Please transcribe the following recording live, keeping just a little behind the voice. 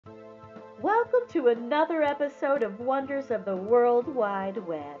Welcome to another episode of Wonders of the World Wide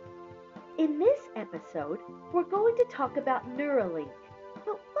Web. In this episode, we're going to talk about Neuralink.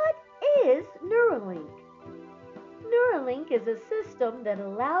 But what is Neuralink? Neuralink is a system that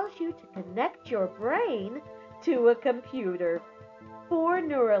allows you to connect your brain to a computer. For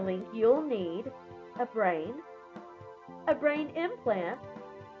Neuralink, you'll need a brain implant,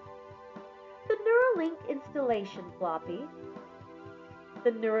 the Neuralink installation floppy, the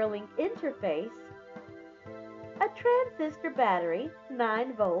Neuralink interface, a transistor battery,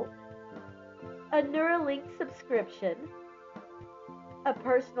 9 volt, a Neuralink subscription, a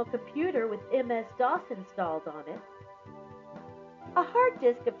personal computer with MS-DOS installed on it. A hard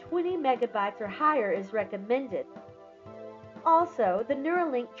disk of 20 megabytes or higher is recommended. Also, the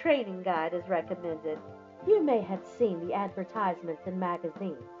Neuralink training guide is recommended. You may have seen the advertisements in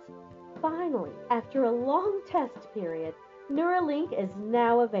magazines. Finally, after a long test period, Neuralink is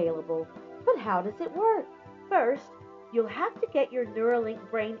now available. But how does it work? First, you'll have to get your Neuralink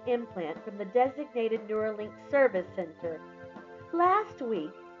brain implant from the designated Neuralink Service Center. Last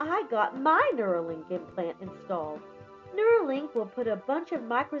week, I got my Neuralink implant installed. Neuralink will put a bunch of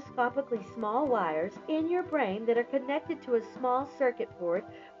microscopically small wires in your brain that are connected to a small circuit board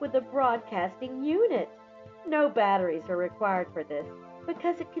with a broadcasting unit. No batteries are required for this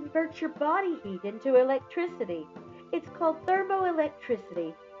because it converts your body heat into electricity. It's called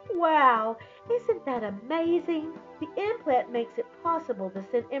thermoelectricity. Wow, isn't that amazing? The implant makes it possible to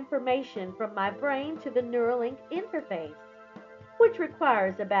send information from my brain to the Neuralink interface, which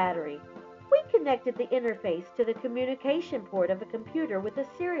requires a battery. We connected the interface to the communication port of a computer with a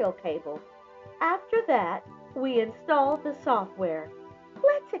serial cable. After that, we installed the software.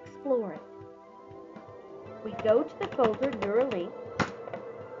 Let's explore it. We go to the folder Neuralink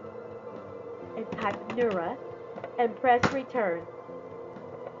and type Neura and press return.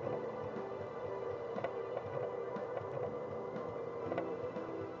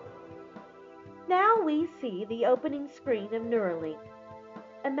 Now we see the opening screen of Neuralink.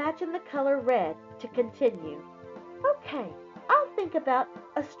 Imagine the color red to continue. Okay, I'll think about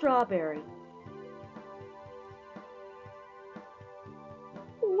a strawberry.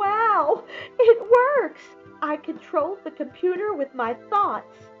 Wow, it works! I controlled the computer with my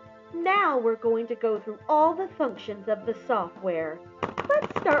thoughts. Now we're going to go through all the functions of the software.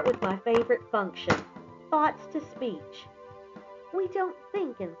 Let's start with my favorite function, thoughts to speech. We don't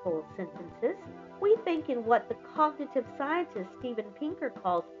think in full sentences. We think in what the cognitive scientist Steven Pinker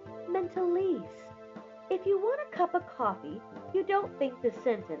calls mentalese. If you want a cup of coffee, you don't think the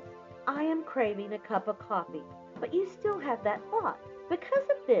sentence, I am craving a cup of coffee, but you still have that thought. Because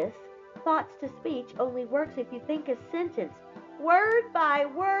of this, thoughts to speech only works if you think a sentence, word by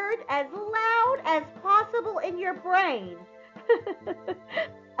word, as loud as possible in your brain.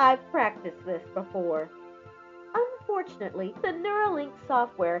 I've practiced this before. Unfortunately, the Neuralink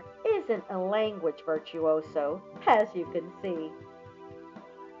software isn't a language virtuoso, as you can see.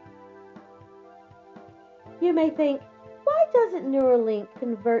 You may think, why doesn't Neuralink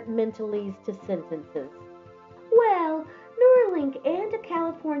convert mentalese to sentences? Well, Neuralink and a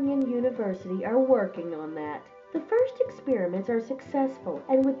Californian university are working on that. The first experiments are successful,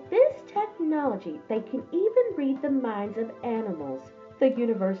 and with this technology, they can even read the minds of animals. The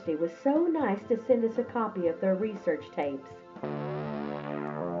university was so nice to send us a copy of their research tapes.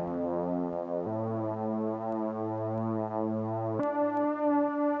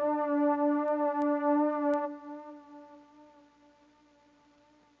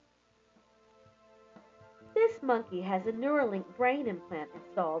 This monkey has a Neuralink brain implant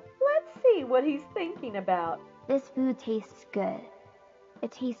installed. Let's see what he's thinking about. This food tastes good.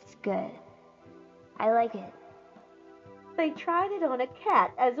 It tastes good. I like it. They tried it on a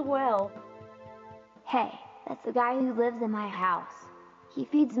cat as well. Hey, that's the guy who lives in my house. He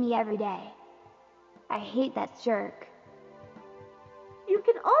feeds me every day. I hate that jerk. You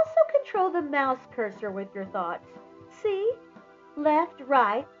can also control the mouse cursor with your thoughts. See? Left,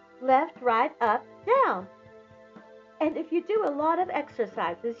 right, up, down. And if you do a lot of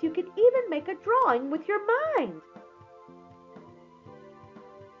exercises, you can even make a drawing with your mind.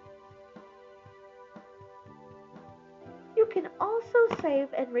 You can also save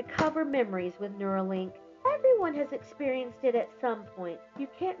and recover memories with Neuralink. Everyone has experienced it at some point. You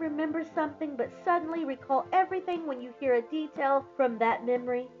can't remember something but suddenly recall everything when you hear a detail from that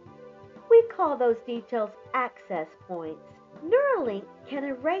memory. We call those details access points. Neuralink can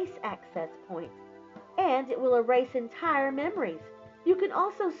erase access points, and it will erase entire memories. You can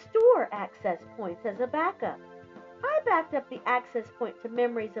also store access points as a backup. I backed up the access point to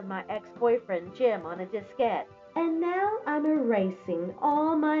memories of my ex-boyfriend, Jim, on a diskette. And now I'm erasing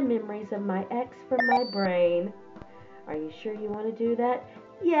all my memories of my ex from my brain. Are you sure you want to do that?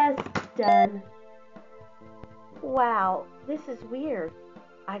 Yes, done. Wow, this is weird.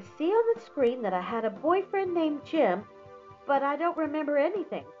 I see on the screen that I had a boyfriend named Jim, but I don't remember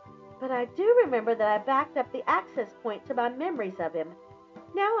anything. But I do remember that I backed up the access point to my memories of him.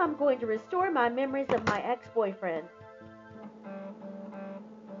 Now I'm going to restore my memories of my ex-boyfriend.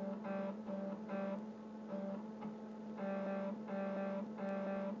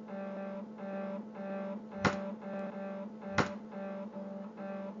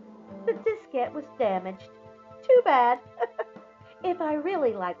 The diskette was damaged. Too bad. If I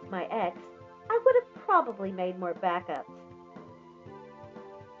really liked my ex, I would have probably made more backups.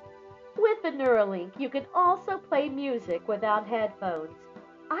 With the Neuralink, you can also play music without headphones.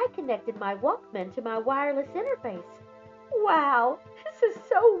 I connected my Walkman to my wireless interface. Wow, this is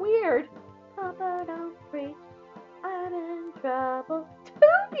so weird. Papa, don't preach. I'm in trouble.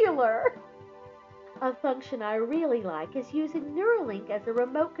 Tubular! A function I really like is using Neuralink as a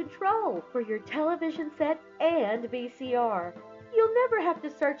remote control for your television set and VCR. You'll never have to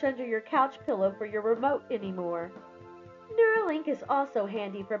search under your couch pillow for your remote anymore. Neuralink is also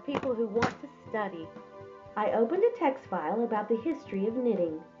handy for people who want to study. I opened a text file about the history of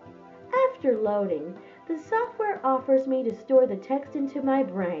knitting. After loading, the software offers me to store the text into my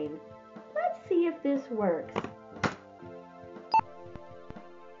brain. Let's see if this works.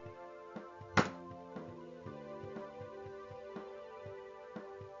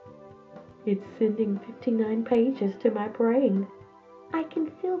 It's sending 59 pages to my brain. I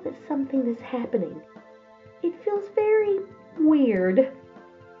can feel that something is happening. It feels very weird.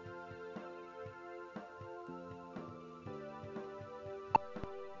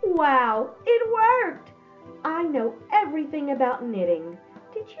 Wow, it worked! I know everything about knitting.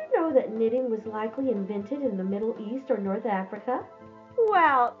 Did you know that knitting was likely invented in the Middle East or North Africa?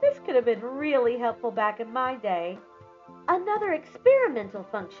 Wow, this could have been really helpful back in my day. Another experimental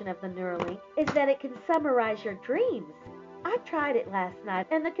function of the Neuralink is that it can summarize your dreams. I tried it last night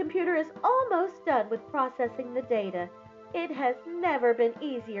and the computer is almost done with processing the data. It has never been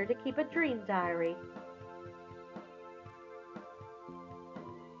easier to keep a dream diary.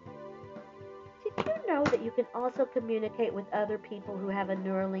 Did you know that you can also communicate with other people who have a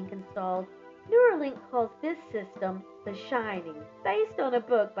Neuralink installed? Neuralink calls this system The Shining, based on a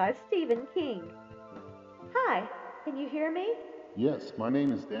book by Stephen King. Hi, can you hear me? Yes, my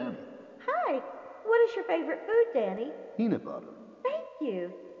name is Danny. Hi, what is your favorite food, Danny? Peanut butter. Thank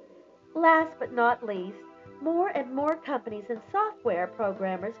you. Last but not least, more and more companies and software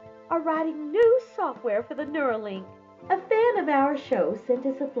programmers are writing new software for the Neuralink. A fan of our show sent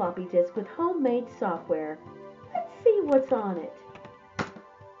us a floppy disk with homemade software. Let's see what's on it.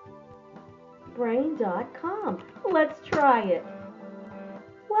 Brain.com. Let's try it.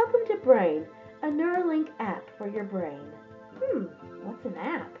 Welcome to Brain, a Neuralink app for your brain. What's an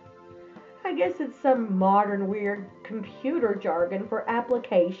app? I guess it's some modern weird computer jargon for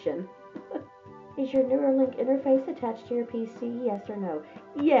application. Is your Neuralink interface attached to your PC, yes or no?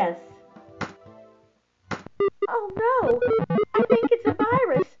 Yes. Oh no! I think it's a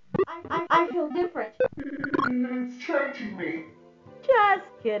virus. I feel different. It's touching me. Just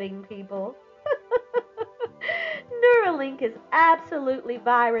kidding, people. Neuralink is absolutely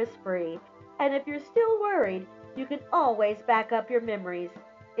virus-free, and if you're still worried, you can always back up your memories.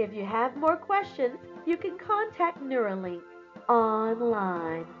 If you have more questions, you can contact Neuralink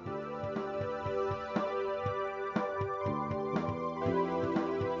online.